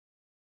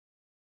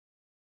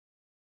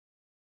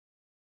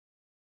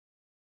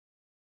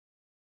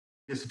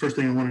I guess the first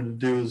thing I wanted to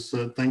do is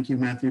thank you,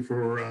 Matthew,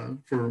 for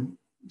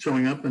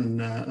showing up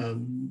and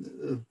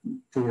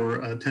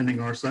for attending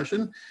our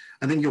session.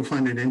 I think you'll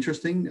find it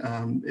interesting.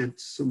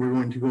 We're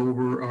going to go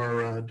over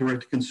our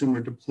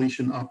direct-to-consumer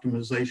depletion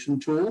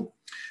optimization tool.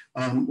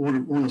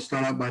 Want to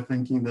start out by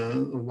thanking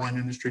the Wine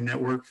Industry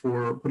Network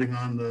for putting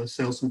on the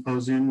sales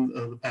symposium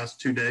the past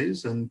 2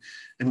 days and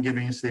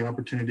giving us the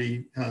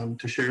opportunity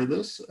to share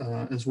this,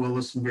 as well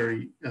as some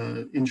very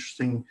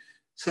interesting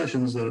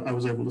sessions that I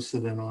was able to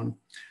sit in on.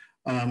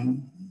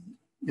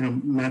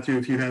 Matthew,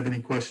 if you have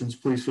any questions,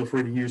 please feel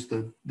free to use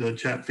the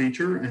chat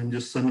feature and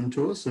just send them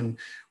to us. And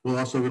we're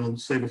also going to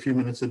save a few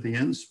minutes at the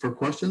end for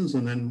questions.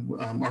 And then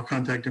our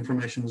contact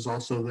information is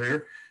also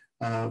there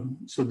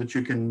so that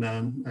you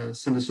can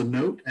send us a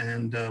note,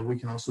 and we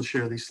can also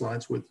share these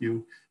slides with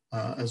you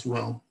as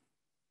well.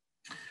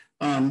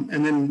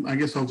 And then I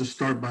guess I'll just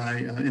start by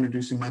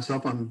introducing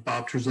myself. I'm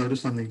Bob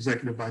Trzotis. I'm the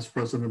Executive Vice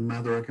President of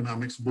Mather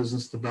Economics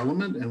Business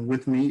Development. And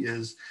with me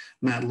is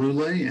Matt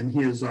Lulay, and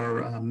he is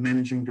our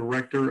Managing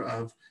Director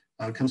of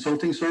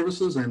Consulting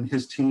Services, and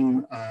his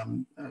team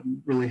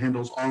really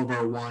handles all of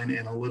our wine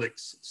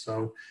analytics.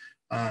 So,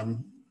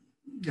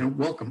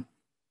 welcome.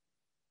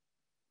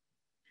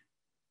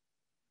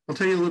 I'll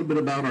tell you a little bit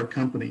about our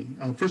company.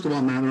 First of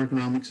all, Mather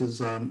Economics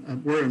is,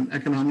 we're an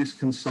economics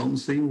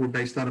consultancy. We're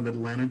based out of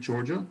Atlanta,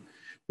 Georgia.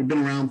 We've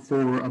been around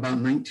for about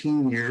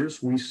 19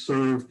 years. We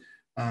serve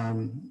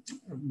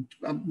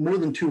more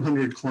than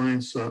 200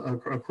 clients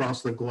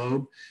across the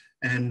globe.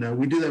 And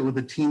we do that with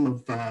a team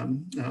of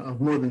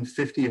more than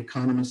 50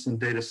 economists and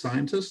data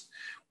scientists.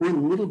 We're a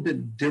little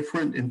bit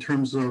different in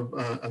terms of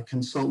a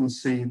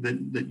consultancy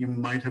that you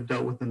might have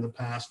dealt with in the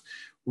past.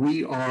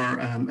 We are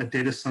a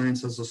data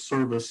science as a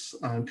service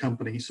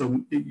company.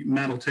 So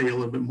Matt will tell you a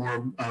little bit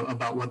more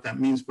about what that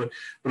means, but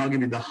I'll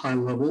give you the high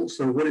level.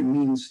 So what it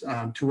means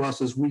to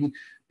us is we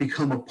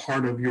become a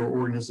part of your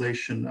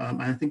organization.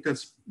 I think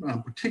that's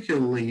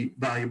particularly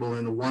valuable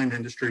in the wine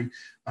industry,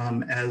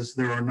 as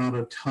there are not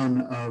a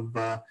ton of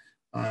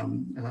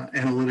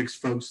analytics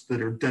folks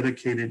that are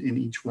dedicated in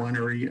each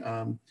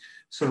winery.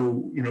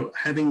 So,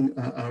 having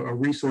a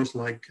resource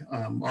like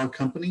our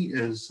company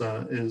is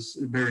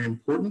very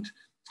important.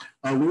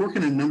 We work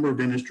in a number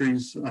of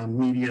industries: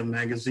 media,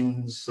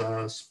 magazines,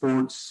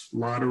 sports,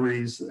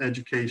 lotteries,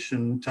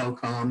 education,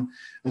 telecom,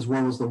 as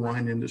well as the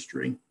wine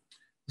industry.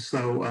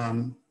 So,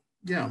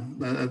 yeah,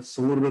 that's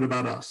a little bit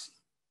about us.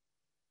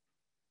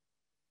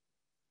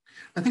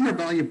 I think our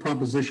value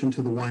proposition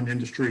to the wine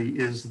industry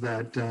is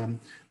that,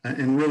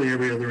 and really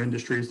every other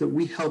industry, is that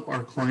we help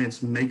our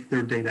clients make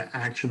their data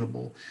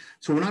actionable.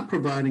 So we're not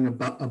providing a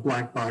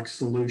black box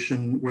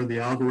solution where the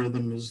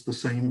algorithm is the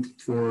same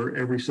for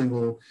every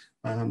single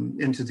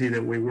entity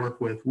that we work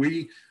with.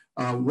 We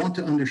want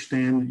to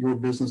understand your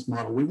business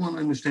model. We want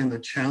to understand the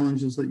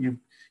challenges that you're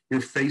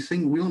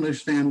facing. We want to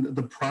understand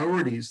the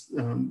priorities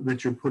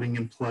that you're putting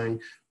in play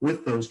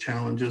with those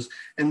challenges.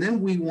 And then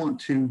we want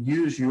to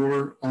use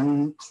your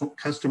own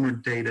customer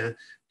data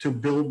to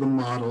build the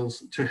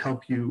models to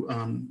help you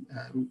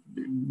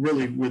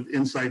really with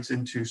insights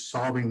into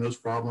solving those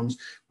problems,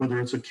 whether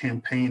it's a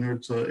campaign or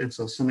it's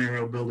a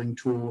scenario building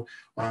tool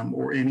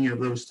or any of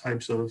those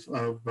types of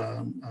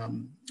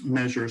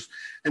measures.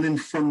 And then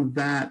from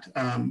that,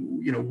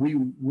 we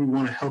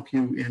want to help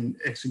you in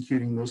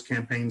executing those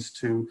campaigns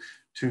to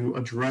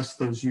address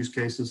those use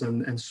cases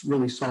and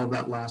really solve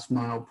that last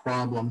mile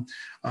problem.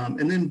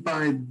 And then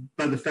by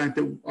the fact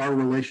that our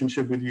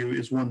relationship with you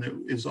is one that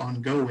is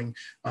ongoing,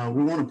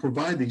 we want to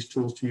provide these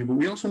tools to you, but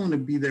we also want to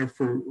be there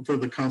for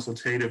the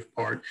consultative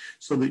part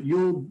so that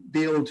you'll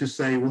be able to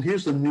say, well,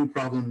 here's the new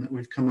problem that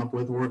we've come up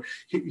with, or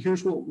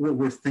here's what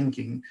we're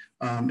thinking,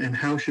 and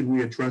how should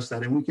we address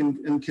that? And we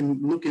can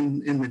look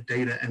in the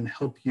data and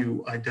help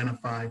you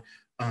identify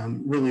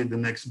really the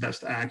next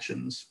best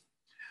actions.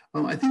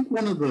 I think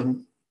one of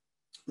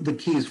the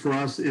keys for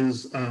us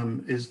is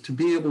to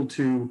be able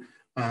to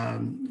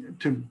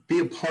be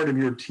a part of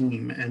your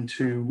team and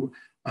to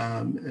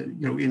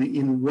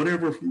in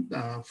whatever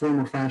form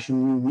or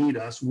fashion you need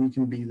us, we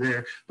can be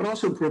there, but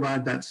also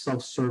provide that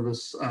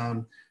self-service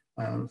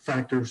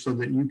factor so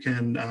that you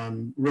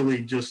can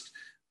really just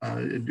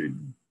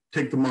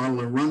take the model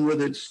and run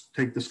with it,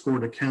 take the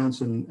scored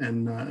accounts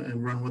and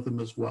run with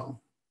them as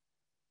well.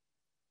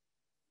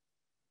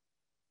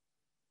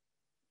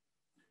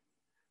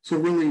 So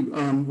really,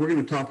 we're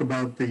going to talk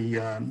about the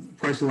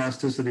price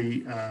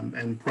elasticity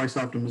and price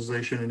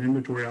optimization and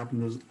inventory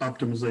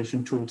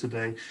optimization tool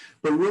today.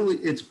 But really,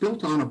 it's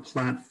built on a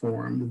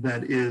platform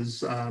that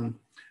is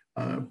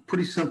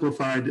pretty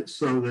simplified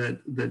so that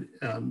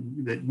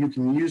you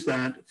can use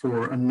that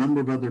for a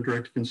number of other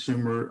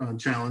direct-to-consumer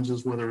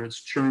challenges, whether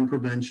it's churn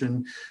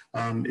prevention.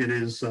 It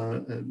is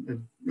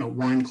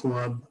wine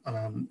club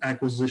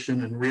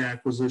acquisition and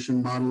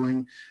reacquisition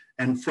modeling.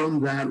 And from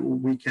that,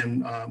 we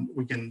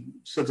can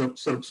set up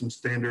some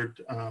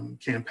standard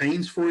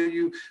campaigns for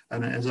you.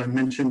 And as I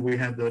mentioned, we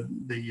have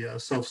the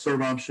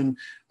self-serve option.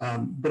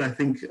 But I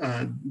think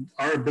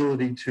our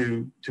ability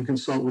to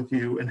consult with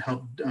you and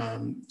help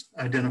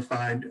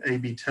identify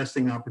A/B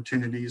testing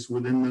opportunities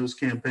within those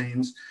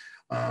campaigns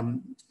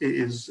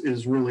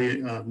is really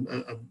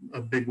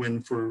a big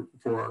win for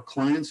our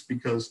clients,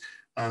 because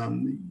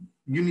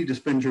you need to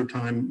spend your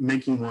time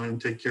making wine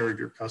and take care of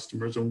your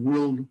customers, and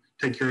we'll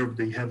take care of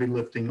the heavy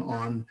lifting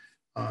on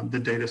the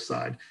data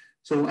side.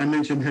 So I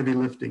mentioned heavy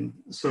lifting.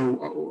 So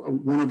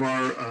one of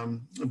our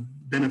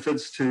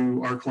benefits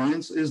to our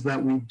clients is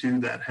that we do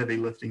that heavy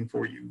lifting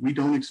for you. We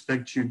don't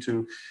expect you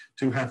to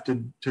have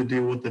to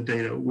deal with the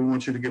data. We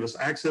want you to give us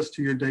access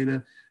to your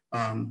data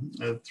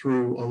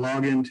through a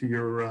login to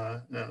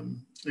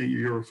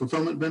your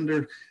fulfillment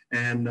vendor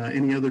and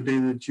any other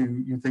data that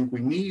you think we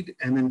need.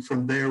 And then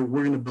from there,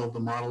 we're going to build the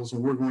models,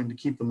 and we're going to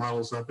keep the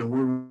models up, and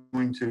we're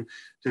going to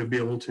be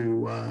able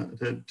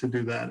to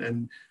do that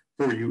and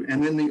for you.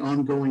 And then the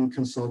ongoing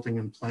consulting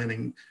and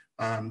planning.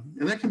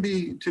 And that can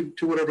be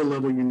to whatever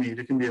level you need.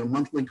 It can be a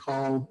monthly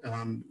call.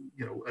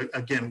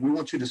 Again, we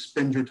want you to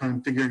spend your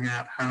time figuring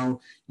out how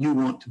you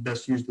want to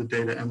best use the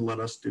data and let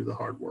us do the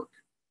hard work.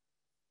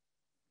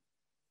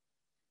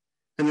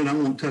 And then I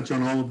won't touch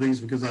on all of these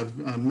because I've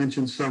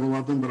mentioned several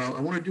of them, but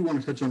I do want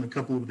to touch on a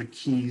couple of the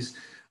keys.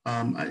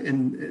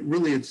 And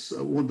really, it's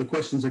one of the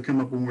questions that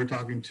come up when we're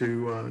talking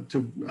to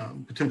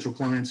potential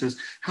clients is,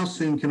 how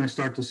soon can I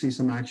start to see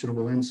some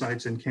actionable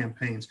insights in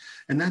campaigns?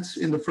 And that's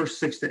in the first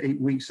 6 to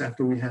 8 weeks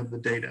after we have the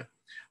data.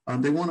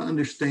 They want to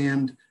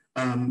understand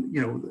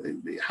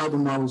how the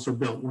models are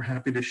built. We're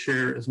happy to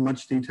share as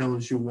much detail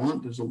as you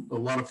want. There's a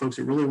lot of folks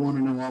that really want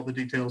to know all the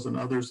details, and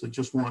others that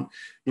just want,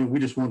 we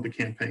just want the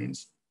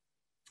campaigns.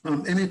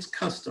 And it's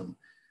custom.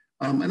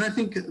 And I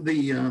think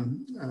the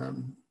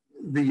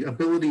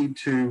ability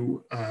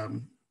to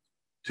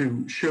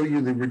show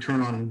you the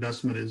return on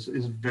investment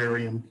is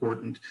very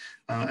important.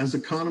 As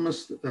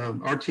economists,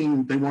 our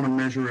team, they want to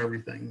measure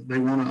everything. They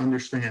want to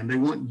understand. They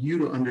want you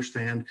to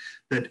understand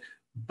that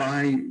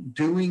by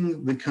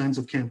doing the kinds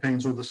of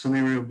campaigns or the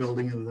scenario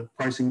building and the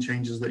pricing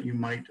changes that you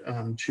might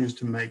choose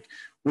to make,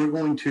 we're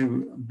going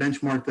to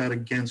benchmark that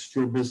against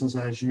your business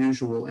as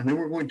usual. And then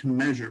we're going to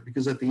measure,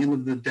 because at the end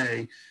of the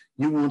day,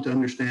 you want to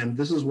understand,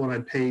 this is what I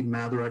paid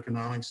Mather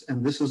Economics,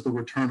 and this is the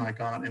return I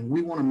got. And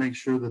we want to make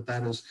sure that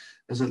that is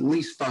at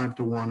least 5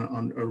 to 1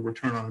 on a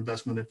return on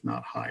investment, if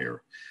not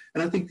higher.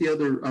 And I think the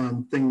other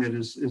thing that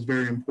is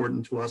very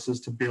important to us is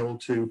to be able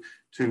to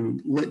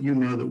let you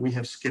know that we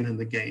have skin in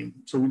the game.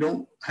 So we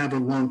don't have a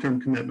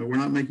long-term commitment. We're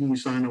not making you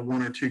sign a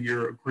 1 or 2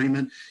 year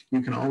agreement.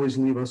 You can always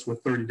leave us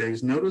with 30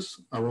 days notice.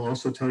 I will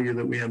also tell you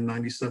that we have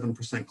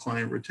 97%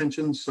 client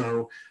retention.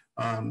 So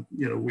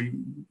we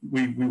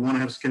want to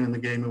have skin in the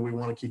game, and we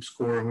want to keep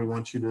score, and we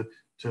want you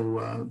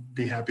to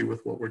be happy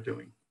with what we're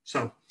doing.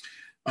 So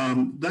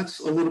that's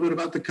a little bit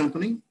about the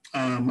company.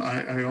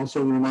 I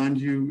also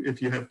remind you,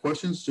 if you have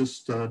questions,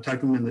 just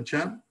type them in the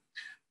chat.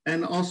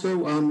 And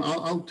also,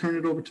 I'll turn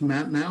it over to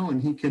Matt now,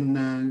 and he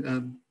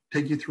can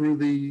take you through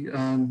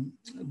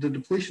the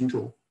depletion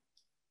tool.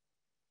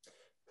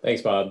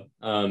 Thanks, Bob.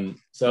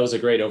 So that was a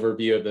great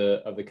overview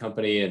of the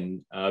company.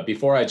 And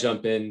before I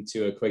jump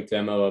into a quick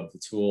demo of the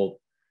tool,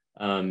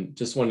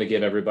 just wanted to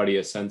give everybody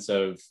a sense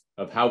of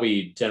how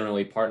we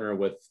generally partner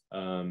with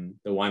the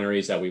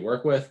wineries that we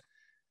work with.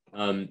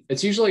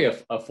 It's usually a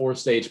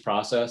 4-stage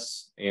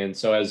process. And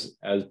so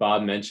as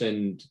Bob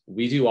mentioned,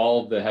 we do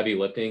all of the heavy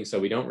lifting. So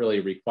we don't really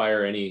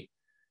require any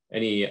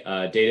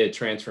data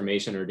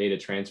transformation or data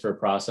transfer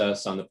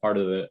process on the part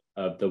of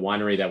the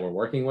winery that we're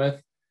working with.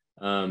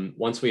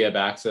 Once we have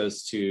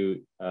access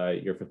to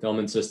your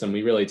fulfillment system,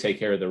 we really take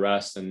care of the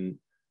rest. And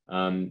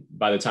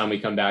by the time we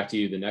come back to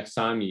you the next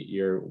time,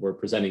 we're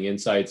presenting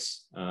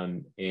insights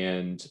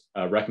and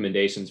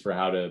recommendations for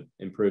how to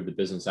improve the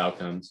business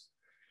outcomes.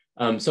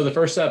 So the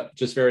first step,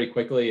 just very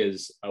quickly,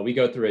 is we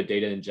go through a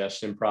data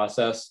ingestion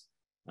process.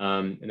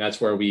 And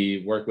that's where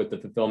we work with the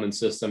fulfillment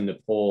system to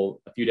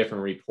pull a few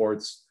different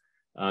reports.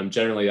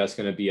 Generally, that's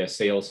going to be a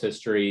sales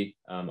history,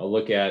 a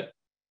look at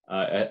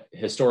a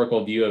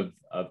historical view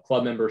of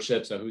club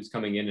membership. So who's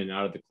coming in and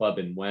out of the club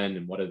and when,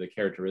 and what are the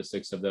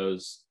characteristics of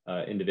those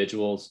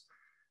individuals.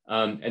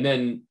 And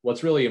then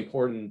what's really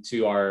important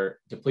to our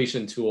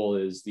depletion tool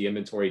is the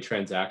inventory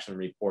transaction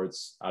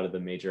reports out of the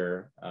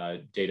major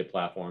data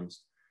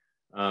platforms.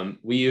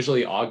 We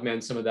usually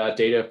augment some of that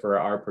data for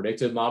our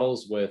predictive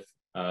models with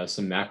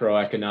some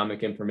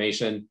macroeconomic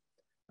information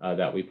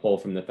that we pull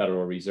from the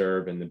Federal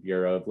Reserve and the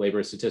Bureau of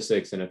Labor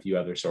Statistics and a few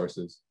other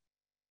sources.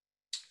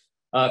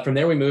 From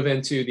there, we move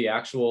into the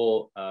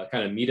actual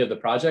kind of meat of the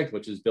project,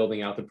 which is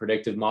building out the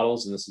predictive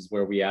models. And this is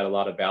where we add a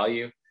lot of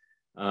value.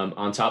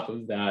 On top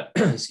of that,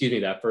 excuse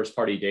me, that first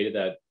party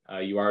data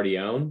that you already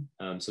own.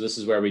 So this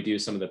is where we do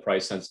some of the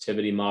price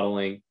sensitivity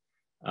modeling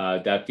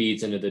that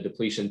feeds into the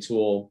depletion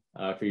tool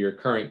for your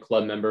current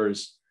club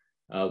members.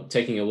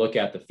 taking a look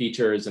at the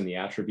features and the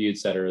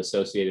attributes that are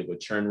associated with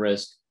churn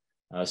risk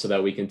so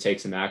that we can take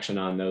some action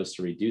on those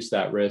to reduce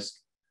that risk.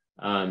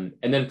 And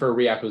then for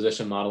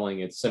reacquisition modeling,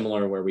 it's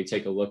similar where we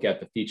take a look at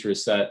the feature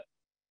set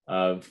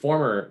of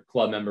former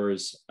club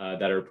members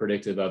that are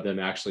predictive of them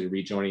actually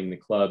rejoining the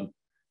club.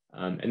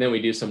 And then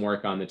we do some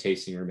work on the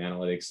tasting room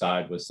analytics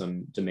side with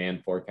some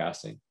demand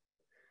forecasting.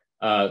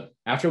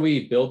 After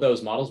we build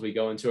those models, we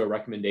go into a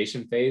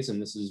recommendation phase,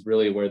 and this is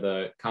really where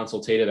the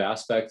consultative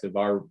aspect of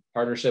our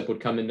partnership would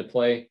come into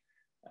play,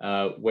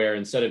 where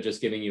instead of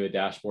just giving you a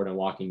dashboard and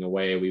walking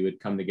away, we would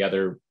come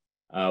together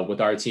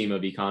with our team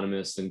of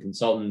economists and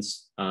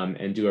consultants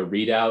and do a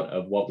readout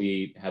of what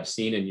we have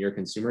seen in your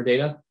consumer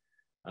data.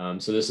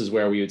 So this is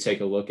where we would take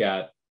a look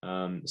at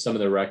some of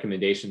the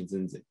recommendations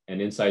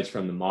and insights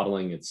from the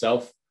modeling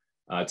itself,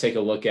 take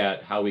a look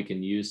at how we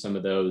can use some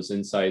of those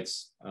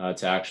insights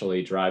to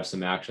actually drive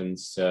some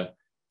actions to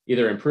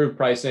either improve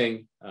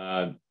pricing,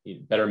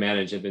 better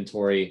manage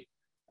inventory,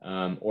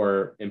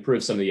 or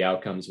improve some of the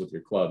outcomes with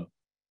your club.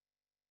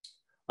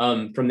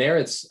 From there,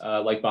 it's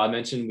like Bob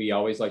mentioned, we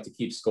always like to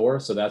keep score.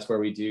 So that's where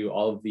we do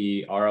all of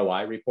the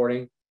ROI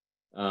reporting.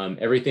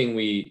 Everything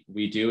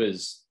we do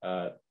is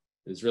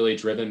really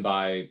driven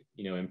by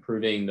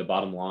improving the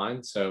bottom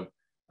line. So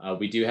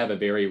we do have a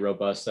very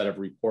robust set of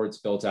reports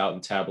built out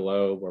in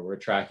Tableau where we're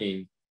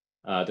tracking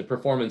the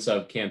performance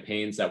of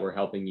campaigns that we're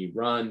helping you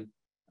run,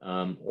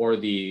 or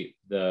the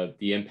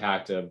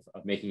impact of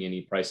making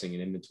any pricing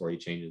and inventory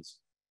changes.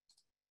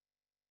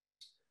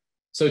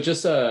 So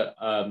just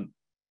a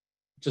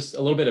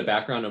little bit of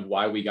background of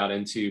why we got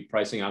into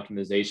pricing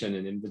optimization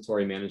and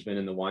inventory management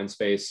in the wine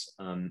space.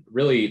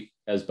 Really,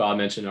 as Bob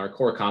mentioned, our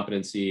core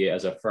competency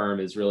as a firm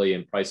is really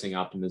in pricing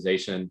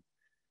optimization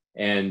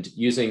and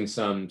using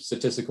some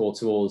statistical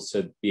tools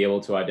to be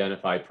able to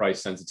identify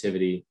price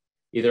sensitivity,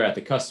 either at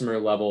the customer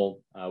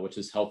level, which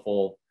is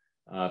helpful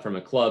from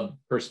a club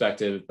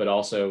perspective, but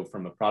also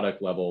from a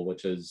product level,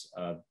 which is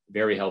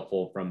very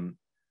helpful from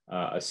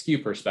a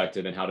SKU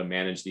perspective and how to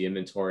manage the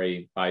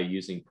inventory by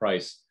using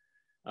price.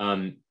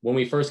 When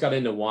we first got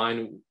into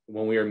wine,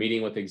 when we were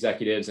meeting with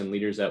executives and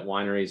leaders at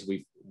wineries,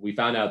 we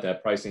found out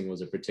that pricing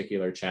was a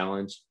particular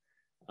challenge.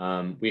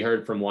 We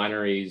heard from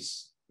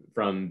wineries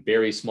from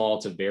very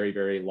small to very,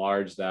 very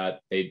large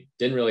that they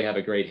didn't really have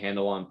a great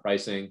handle on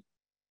pricing.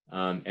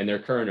 And their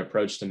current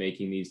approach to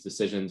making these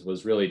decisions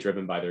was really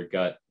driven by their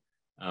gut.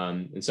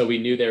 And so we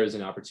knew there was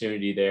an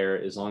opportunity there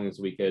as long as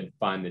we could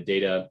find the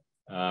data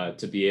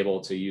to be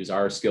able to use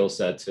our skill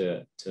set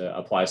to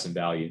apply some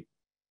value.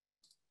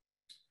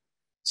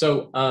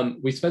 So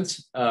we spent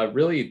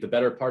really the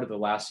better part of the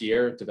last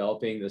year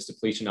developing this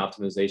depletion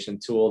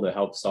optimization tool to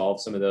help solve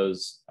some of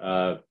those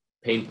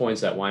pain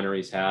points that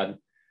wineries had.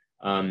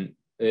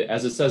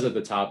 As it says at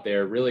the top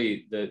there,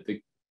 really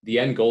the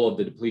end goal of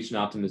the depletion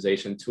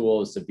optimization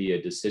tool is to be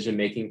a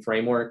decision-making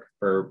framework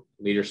for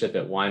leadership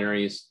at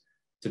wineries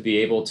to be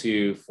able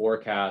to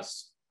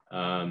forecast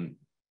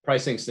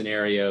pricing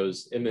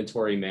scenarios,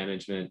 inventory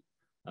management,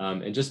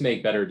 and just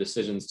make better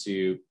decisions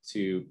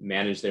to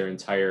manage their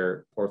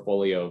entire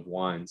portfolio of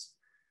wines.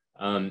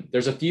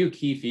 There's a few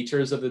key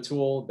features of the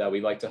tool that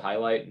we like to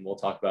highlight, and we'll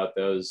talk about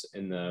those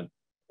in the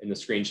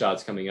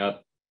screenshots coming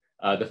up.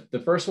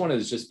 The first one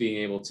is just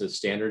being able to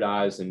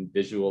standardize and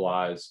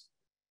visualize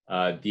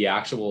the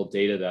actual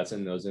data that's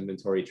in those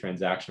inventory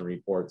transaction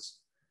reports.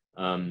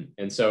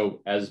 And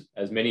so as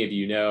many of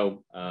you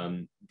know,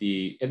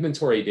 the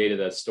inventory data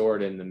that's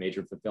stored in the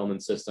major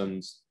fulfillment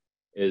systems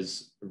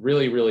is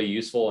really, really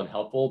useful and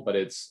helpful, but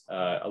it's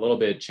a little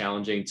bit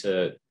challenging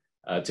to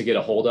get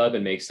a hold of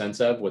and make sense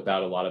of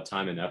without a lot of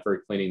time and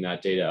effort cleaning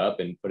that data up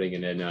and putting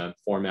it in a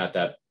format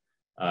that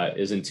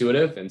is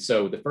intuitive. And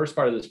so the first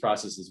part of this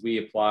process is we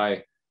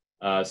apply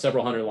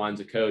several hundred lines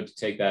of code to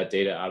take that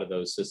data out of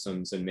those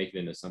systems and make it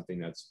into something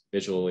that's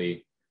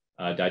visually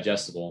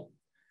digestible.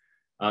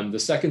 The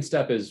second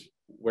step is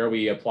where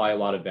we apply a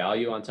lot of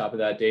value on top of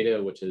that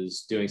data, which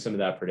is doing some of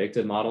that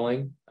predictive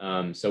modeling.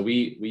 So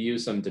we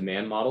use some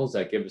demand models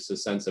that give us a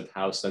sense of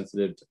how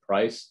sensitive to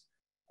price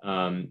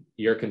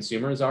your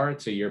consumers are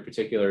to your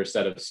particular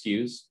set of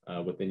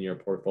SKUs within your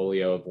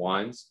portfolio of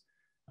wines.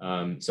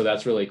 So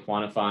that's really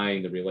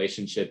quantifying the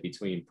relationship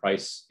between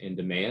price and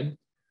demand.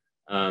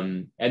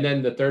 And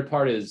then the third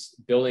part is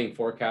building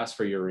forecasts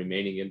for your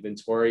remaining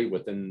inventory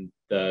within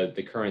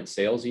the current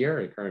sales year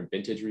or current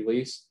vintage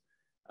release.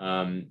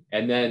 And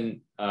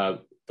then the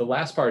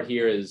last part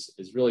here is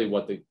really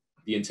what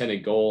the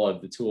intended goal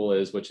of the tool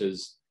is, which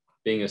is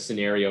being a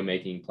scenario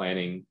making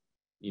planning,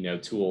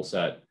 tool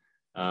set.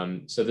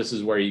 So this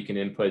is where you can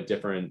input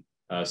different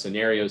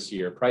scenarios to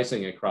your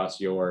pricing across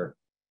your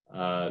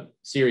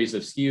series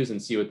of SKUs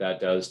and see what that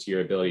does to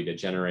your ability to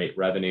generate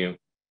revenue,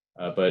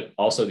 but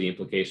also the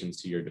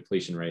implications to your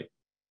depletion rate.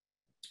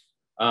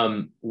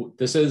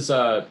 This is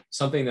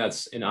something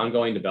that's in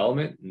ongoing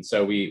development. And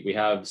so we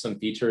have some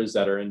features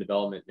that are in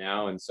development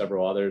now and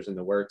several others in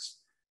the works.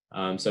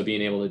 So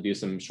being able to do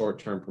some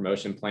short-term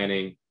promotion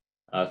planning,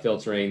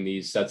 filtering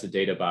these sets of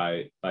data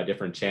by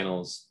different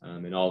channels,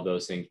 and all of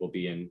those things will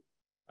be in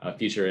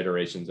future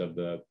iterations of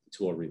the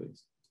tool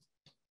release.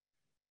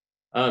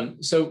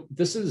 So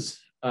this is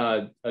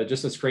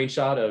just a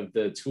screenshot of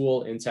the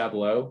tool in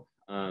Tableau.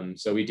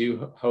 So we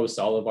do host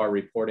all of our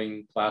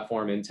reporting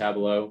platform in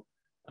Tableau.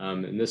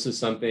 And this is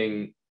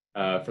something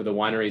for the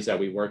wineries that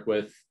we work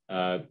with.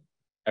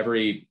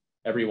 Every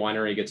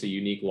winery gets a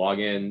unique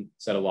login,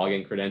 set of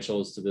login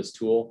credentials to this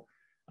tool.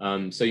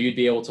 So you'd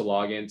be able to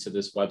log into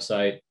this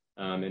website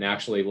and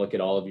actually look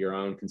at all of your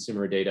own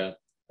consumer data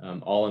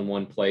all in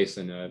one place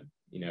in a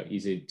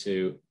easy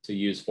to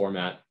use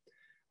format.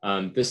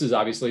 This is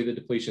obviously the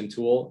depletion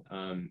tool.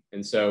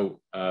 And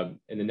so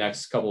in the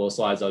next couple of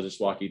slides, I'll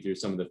just walk you through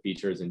some of the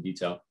features in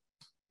detail.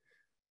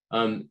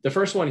 The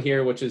first one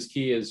here, which is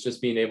key, is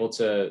just being able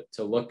to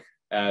look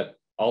at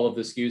all of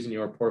the SKUs in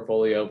your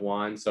portfolio of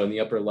wine. So in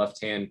the upper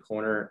left-hand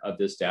corner of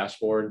this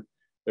dashboard,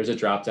 there's a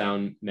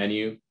drop-down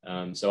menu.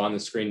 So on the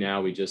screen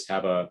now, we just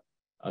have a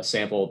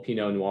sample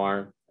Pinot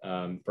Noir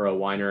for a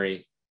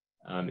winery.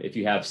 If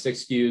you have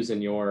 6 SKUs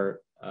in your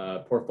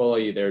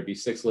portfolio, there would be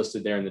 6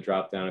 listed there in the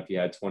drop-down. If you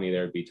had 20,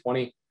 there would be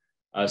 20.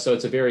 So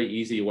it's a very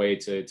easy way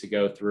to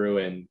go through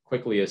and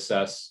quickly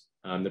assess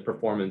the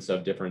performance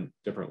of different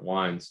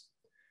wines.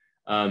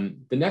 The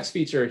next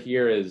feature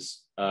here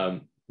is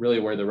really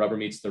where the rubber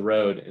meets the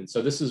road. And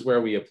so this is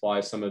where we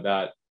apply some of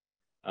that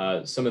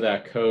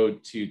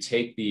code to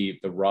take the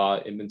raw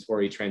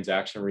inventory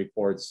transaction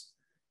reports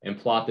and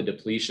plot the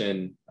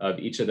depletion of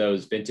each of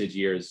those vintage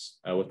years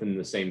within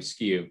the same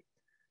SKU.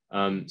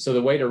 So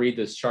the way to read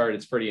this chart,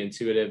 it's pretty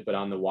intuitive, but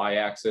on the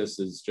y-axis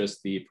is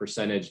just the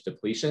percentage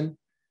depletion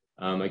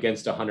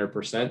against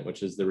 100%,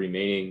 which is the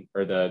remaining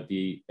or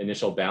the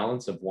initial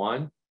balance of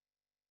wine.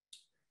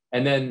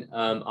 And then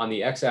on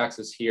the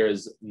x-axis here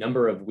is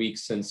number of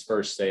weeks since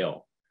first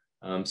sale.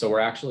 So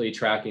we're actually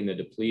tracking the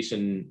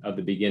depletion of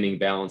the beginning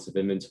balance of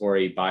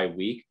inventory by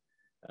week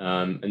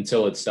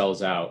until it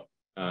sells out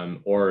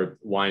or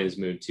wine is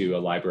moved to a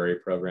library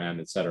program,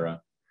 et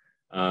cetera.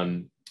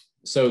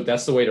 So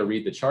that's the way to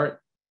read the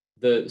chart.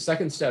 The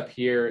second step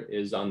here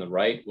is on the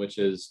right, which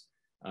is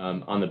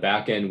on the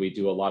back end, we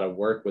do a lot of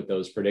work with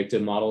those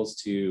predictive models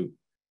to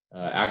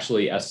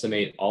actually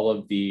estimate all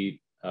of the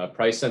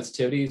price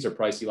sensitivities or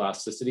price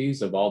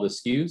elasticities of all the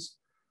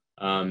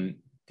SKUs.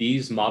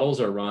 These models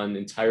are run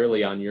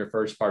entirely on your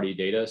first party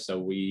data. So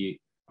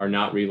we are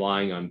not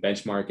relying on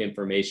benchmark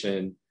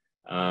information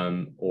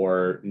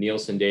or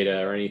Nielsen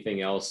data or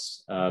anything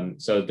else.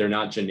 So they're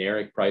not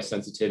generic price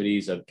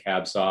sensitivities of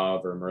Cab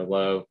Sauv or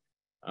Merlot.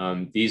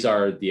 These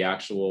are the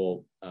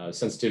actual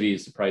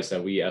sensitivities to price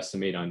that we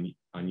estimate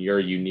on your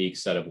unique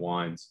set of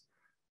wines.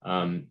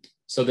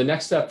 So the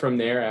next step from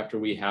there, after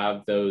we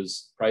have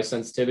those price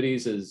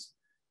sensitivities, is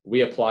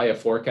we apply a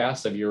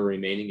forecast of your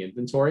remaining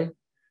inventory.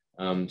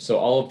 So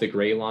all of the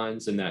gray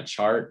lines in that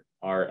chart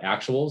are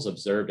actuals,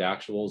 observed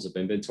actuals of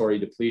inventory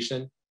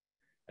depletion.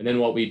 And then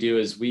what we do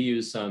is we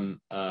use some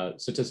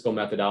statistical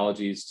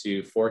methodologies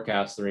to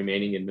forecast the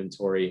remaining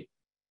inventory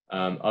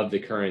of the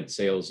current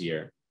sales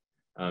year.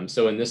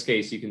 So in this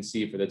case, you can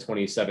see for the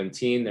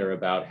 2017, they're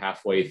about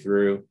halfway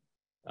through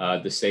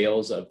the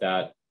sales of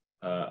that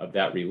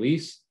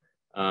release.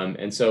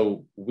 And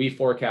so we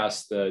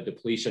forecast the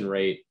depletion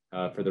rate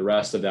for the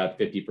rest of that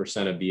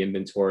 50% of the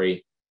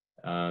inventory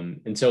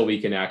until we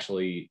can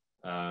actually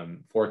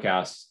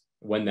forecast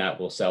when that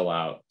will sell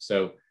out.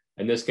 So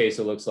in this case,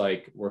 it looks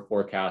like we're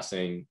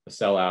forecasting a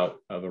sellout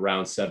of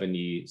around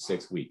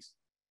 76 weeks.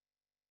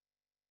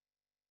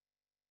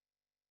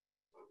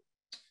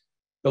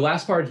 The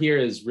last part here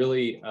is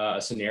really a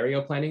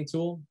scenario planning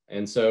tool.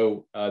 And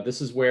so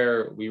this is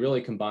where we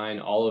really combine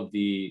all of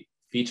the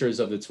features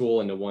of the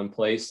tool into one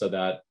place so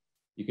that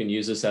you can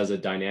use this as a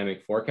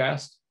dynamic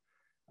forecast.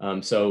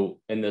 So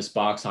in this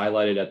box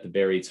highlighted at the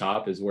very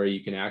top is where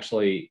you can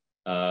actually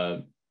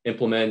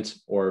implement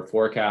or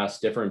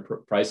forecast different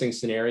pricing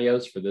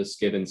scenarios for this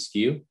given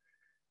SKU.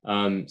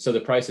 So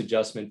the price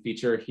adjustment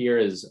feature here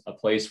is a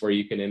place where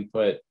you can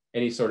input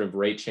any sort of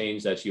rate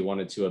change that you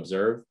wanted to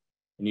observe,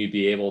 and you'd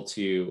be able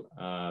to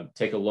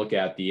take a look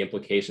at the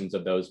implications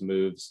of those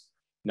moves,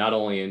 not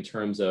only in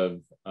terms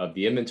of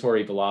the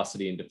inventory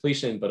velocity and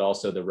depletion, but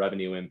also the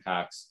revenue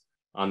impacts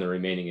on the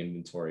remaining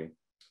inventory.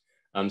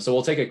 So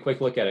we'll take a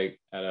quick look at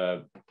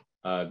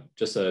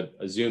just a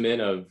zoom in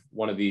of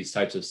one of these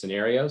types of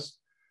scenarios.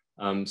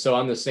 So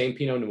on the same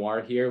Pinot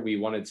Noir here, we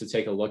wanted to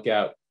take a look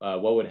at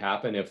what would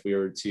happen if we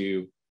were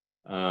to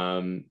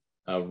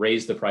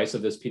raise the price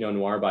of this Pinot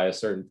Noir by a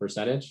certain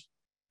percentage.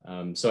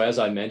 So as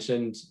I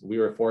mentioned, we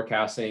were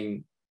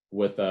forecasting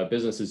with a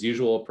business as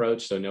usual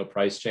approach, so no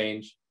price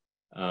change,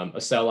 a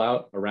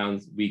sellout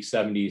around week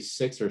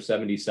 76 or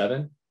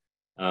 77.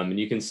 And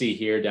you can see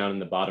here down in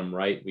the bottom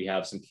right, we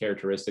have some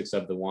characteristics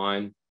of the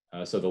wine.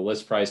 So the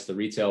list price, the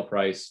retail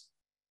price,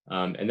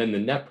 and then the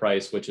net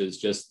price, which is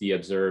just the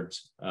observed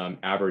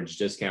average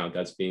discount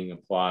that's being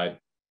applied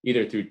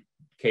either through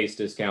case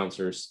discounts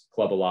or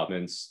club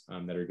allotments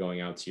that are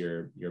going out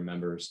to your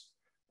members.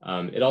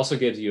 It also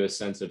gives you a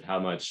sense of how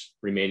much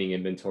remaining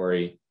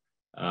inventory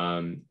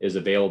is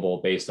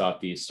available based off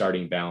the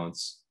starting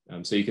balance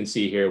So you can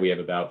see here we have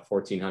about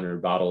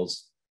 1,400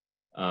 bottles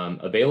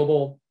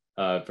available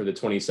for the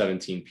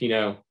 2017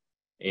 Pinot,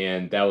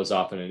 and that was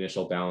off an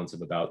initial balance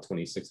of about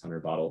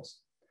 2,600 bottles.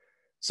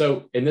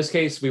 So in this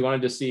case, we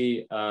wanted to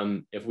see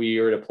if we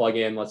were to plug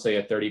in, let's say,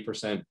 a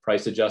 30%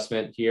 price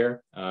adjustment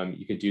here.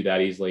 You could do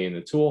that easily in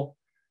the tool.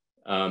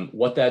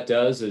 What that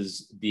does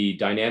is the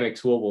dynamic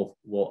tool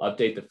will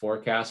update the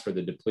forecast for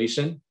the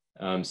depletion.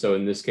 So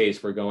in this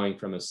case, we're going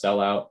from a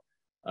sellout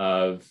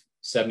of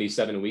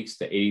 77 weeks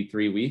to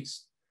 83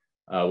 weeks,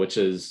 which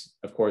is,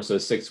 of course, a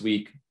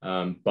 6-week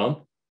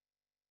bump.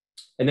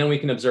 And then we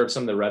can observe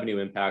some of the revenue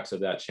impacts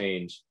of that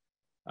change.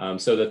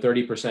 So the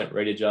 30%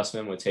 rate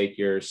adjustment would take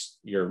your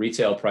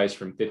retail price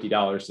from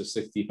 $50 to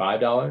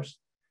 $65.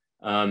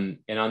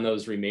 And on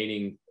those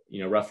remaining,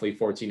 roughly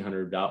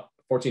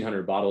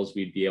 1,400 bottles,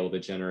 we'd be able to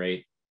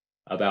generate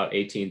about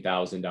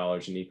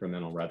 $18,000 in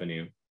incremental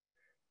revenue.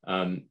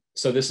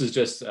 So this is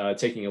just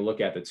taking a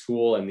look at the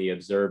tool and the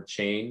observed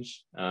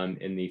change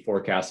in the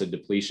forecasted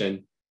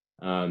depletion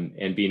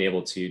and being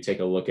able to take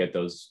a look at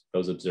those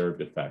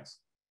observed effects.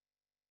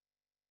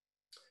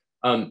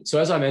 So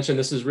as I mentioned,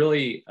 this is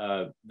really,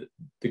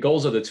 the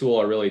goals of the tool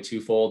are really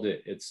twofold.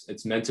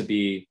 It's meant to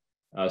be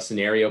a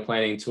scenario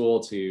planning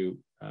tool to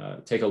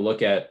take a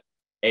look at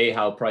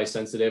how price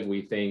sensitive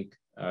we think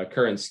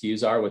current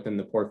SKUs are within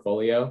the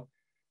portfolio,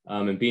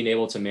 and being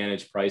able to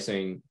manage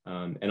pricing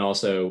and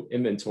also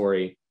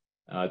inventory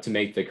to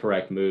make the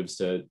correct moves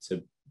to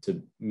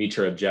meet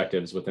your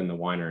objectives within the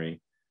winery.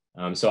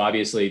 So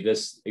obviously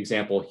this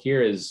example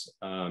here is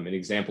an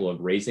example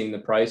of raising the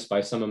price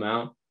by some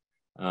amount.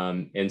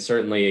 And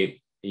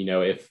certainly,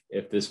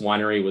 if this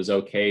winery was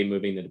okay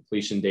moving the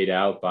depletion date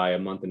out by a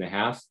month and a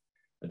half,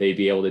 they'd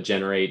be able to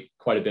generate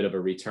quite a bit of a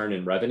return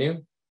in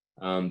revenue.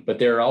 But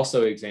there are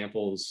also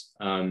examples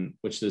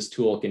which this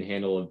tool can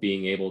handle of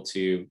being able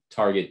to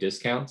target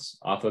discounts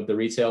off of the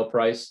retail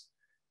price.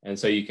 And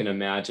so you can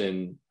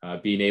imagine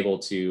being able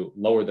to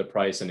lower the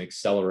price and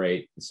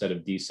accelerate instead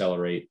of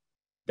decelerate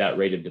that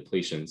rate of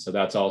depletion. So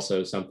that's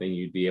also something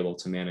you'd be able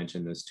to manage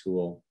in this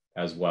tool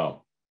as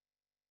well.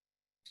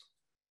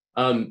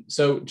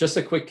 So just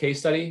a quick case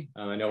study.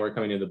 I know we're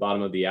coming to the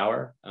bottom of the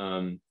hour.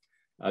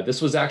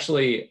 This was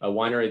actually a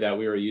winery that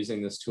we were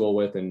using this tool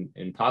with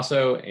in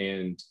Paso,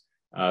 and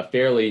a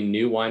fairly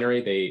new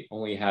winery. They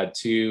only had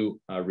two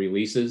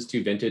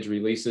vintage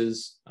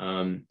releases.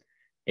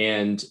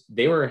 And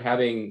they were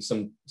having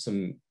some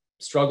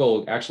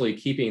struggle actually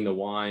keeping the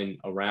wine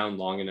around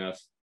long enough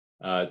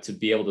to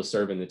be able to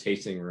serve in the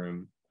tasting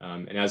room.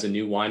 And as a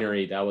new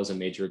winery, that was a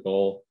major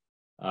goal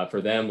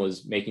for them,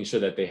 was making sure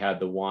that they had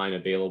the wine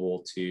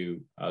available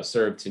to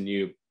serve to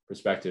new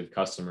prospective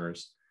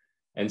customers.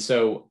 And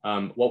so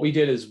what we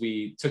did is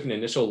we took an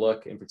initial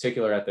look in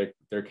particular at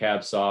their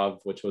Cab Sauv,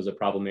 which was a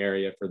problem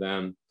area for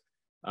them.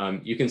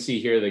 You can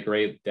see here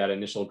that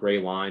initial gray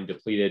line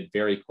depleted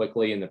very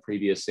quickly in the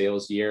previous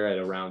sales year at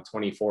around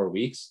 24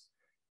 weeks.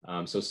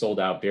 So sold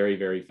out very,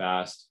 very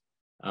fast.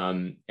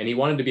 And he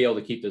wanted to be able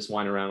to keep this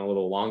wine around a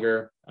little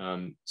longer.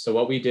 So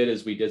what we did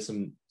is we did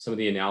some of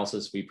the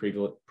analysis we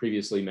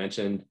previously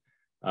mentioned.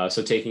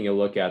 So taking a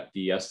look at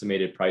the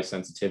estimated price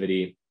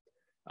sensitivity.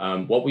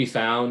 What we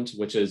found,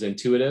 which is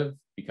intuitive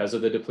because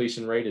of the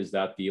depletion rate, is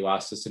that the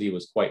elasticity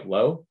was quite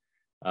low,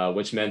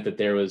 which meant that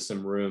there was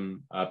some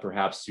room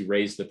perhaps to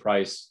raise the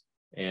price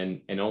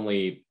and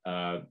only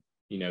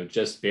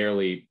just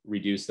barely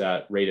reduce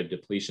that rate of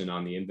depletion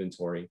on the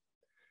inventory.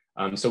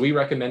 So we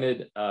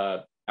recommended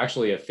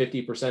actually a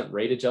 50%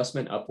 rate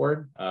adjustment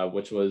upward,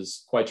 which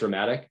was quite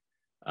dramatic.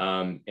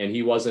 And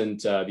he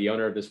wasn't, the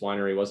owner of this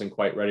winery wasn't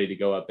quite ready to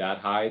go up that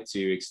high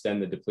to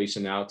extend the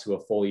depletion out to a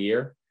full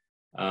year.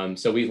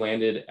 So we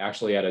landed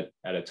actually at a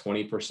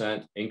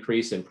 20%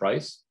 increase in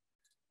price.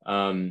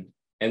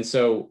 And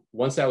so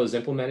once that was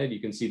implemented, you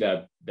can see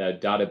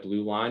that dotted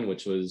blue line,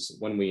 which was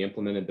when we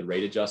implemented the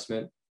rate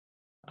adjustment.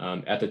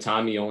 At the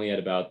time, he only had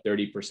about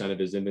 30% of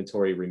his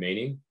inventory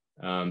remaining,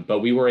 but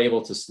we were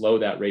able to slow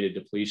that rate of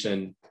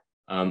depletion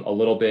a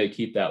little bit,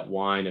 keep that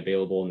wine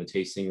available in the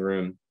tasting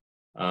room,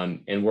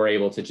 and we're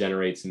able to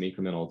generate some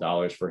incremental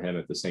dollars for him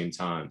at the same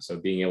time. So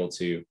being able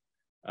to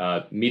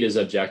meet his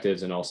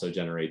objectives and also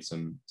generate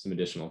some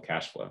additional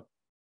cash flow.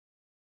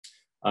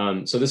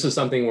 So this is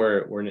something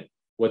where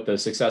with the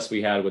success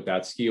we had with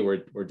that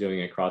SKU, we're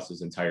doing across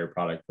his entire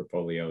product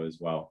portfolio as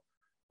well.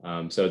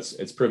 So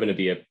it's proven to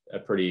be a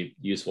pretty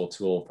useful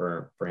tool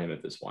for him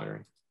at this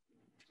winery.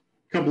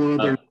 A couple of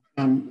other,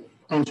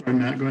 oh, sorry,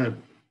 Matt, go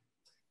ahead.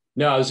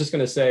 No, I was just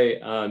going to say,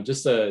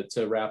 just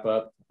to wrap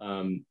up,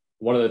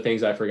 one of the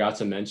things I forgot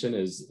to mention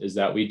is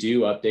that we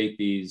do update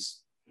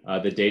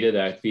the data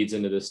that feeds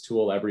into this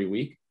tool every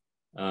week.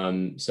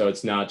 So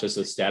it's not just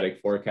a static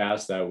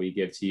forecast that we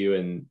give to you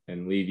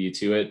and leave you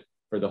to it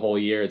for the whole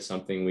year. It's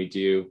something we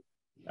do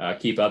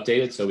keep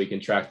updated so we can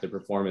track the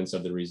performance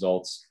of the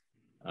results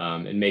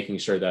and making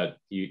sure that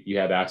you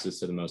have access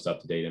to the most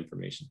up-to-date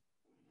information.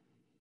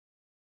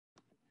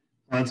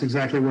 Well, that's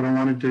exactly what I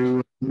wanted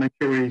to make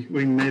sure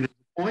we made a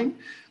point.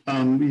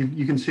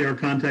 you can see our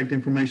contact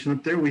information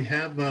up there. We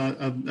have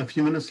a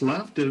few minutes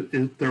left.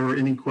 If there are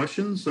any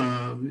questions,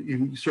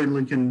 you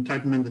certainly can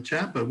type them in the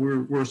chat, but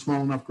we're a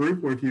small enough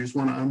group where if you just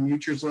want to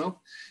unmute yourself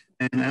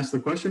and ask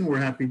the question, we're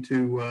happy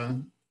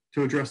to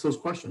address those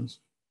questions.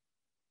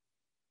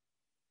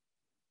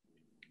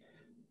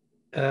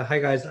 Hi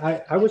guys,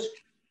 I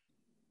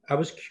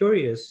was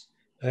curious,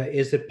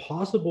 is it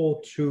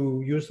possible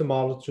to use the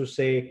model to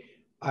say,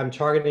 I'm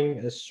targeting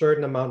a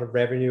certain amount of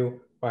revenue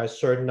by a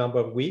certain number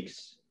of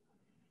weeks?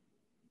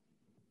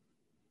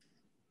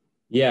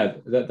 Yeah,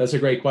 that's a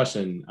great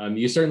question.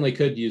 You certainly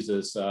could use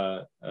this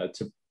to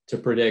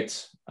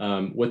predict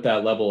with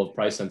that level of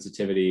price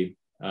sensitivity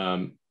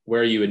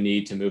where you would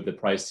need to move the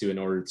price to in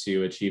order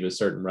to achieve a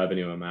certain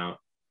revenue amount.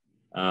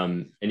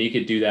 And you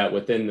could do that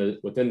within the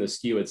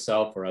SKU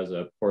itself or as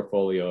a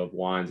portfolio of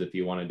wines if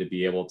you wanted to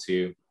be able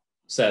to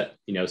set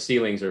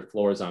ceilings or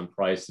floors on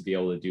price to be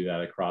able to do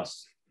that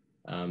across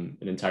an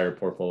entire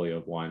portfolio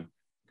of wine.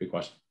 Good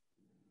question.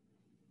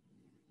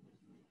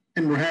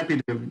 And we're happy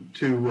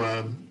to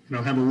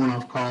have a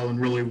one-off call and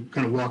really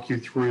kind of walk you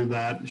through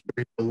that, show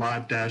you the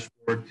live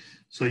dashboard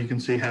so you can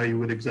see how you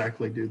would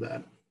exactly do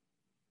that.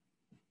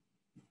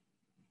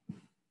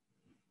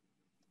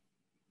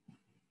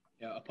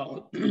 Yeah,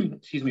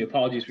 excuse me,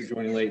 apologies for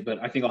joining late, but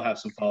I think I'll have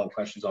some follow-up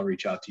questions. I'll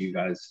reach out to you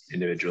guys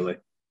individually.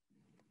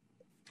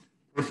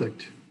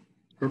 Perfect.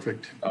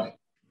 Perfect. Oh,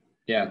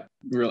 yeah,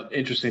 real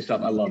interesting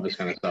stuff. I love this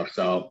kind of stuff.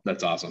 So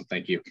that's awesome.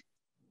 Thank you.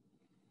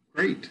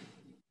 Great.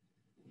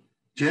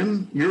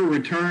 Jim, you're a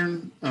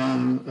return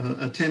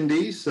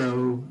attendee.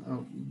 So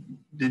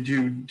did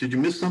you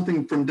miss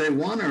something from day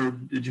one, or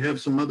did you have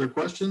some other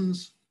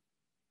questions?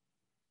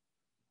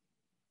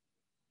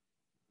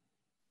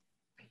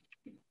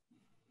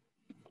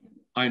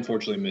 I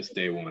unfortunately missed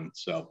day one,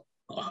 so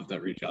I'll have to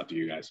reach out to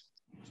you guys.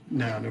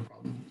 No, no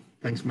problem.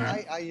 Thanks,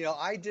 Matt. I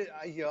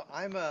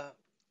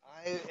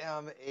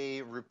am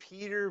a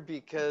repeater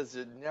because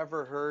it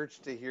never hurts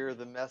to hear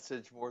the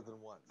message more than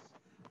once.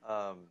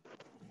 I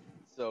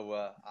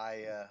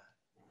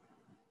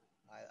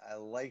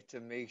like to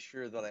make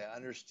sure that I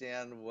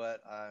understand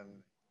what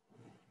I'm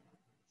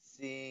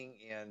seeing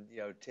and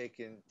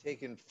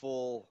taking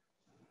full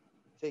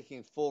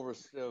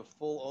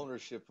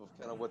ownership of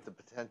kind of what the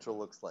potential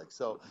looks like.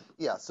 So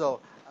yeah,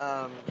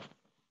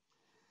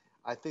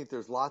 I think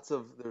there's lots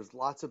of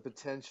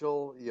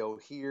potential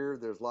here.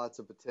 There's lots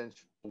of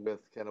potential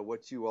with kind of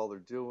what you all are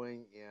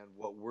doing and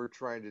what we're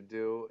trying to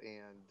do,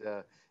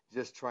 and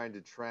just trying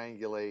to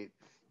triangulate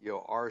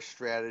our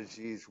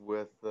strategies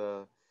with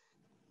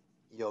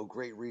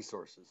great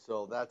resources.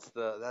 So that's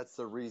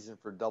the reason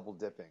for double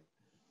dipping.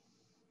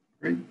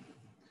 Great.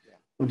 Yeah.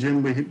 Well,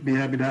 Jim, we'd be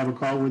happy to have a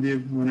call with you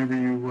whenever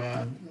you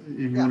want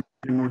to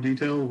get more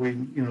detail.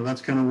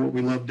 That's kind of what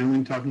we love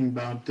doing, talking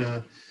about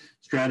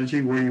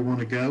strategy, where you want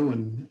to go,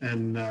 and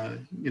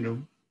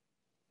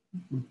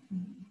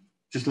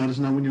just let us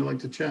know when you'd like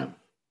to chat.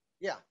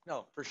 Yeah,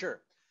 no, for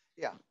sure.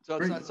 Yeah, so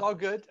it's all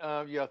good.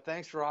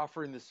 Thanks for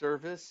offering the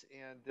service,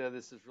 and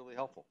this is really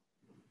helpful.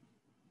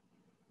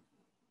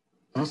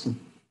 Awesome.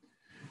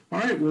 All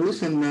right, well,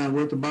 listen,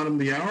 we're at the bottom of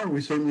the hour. We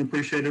certainly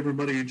appreciate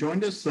everybody who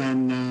joined us,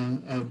 and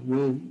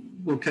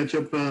we'll catch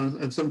up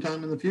at some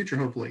time in the future,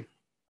 hopefully.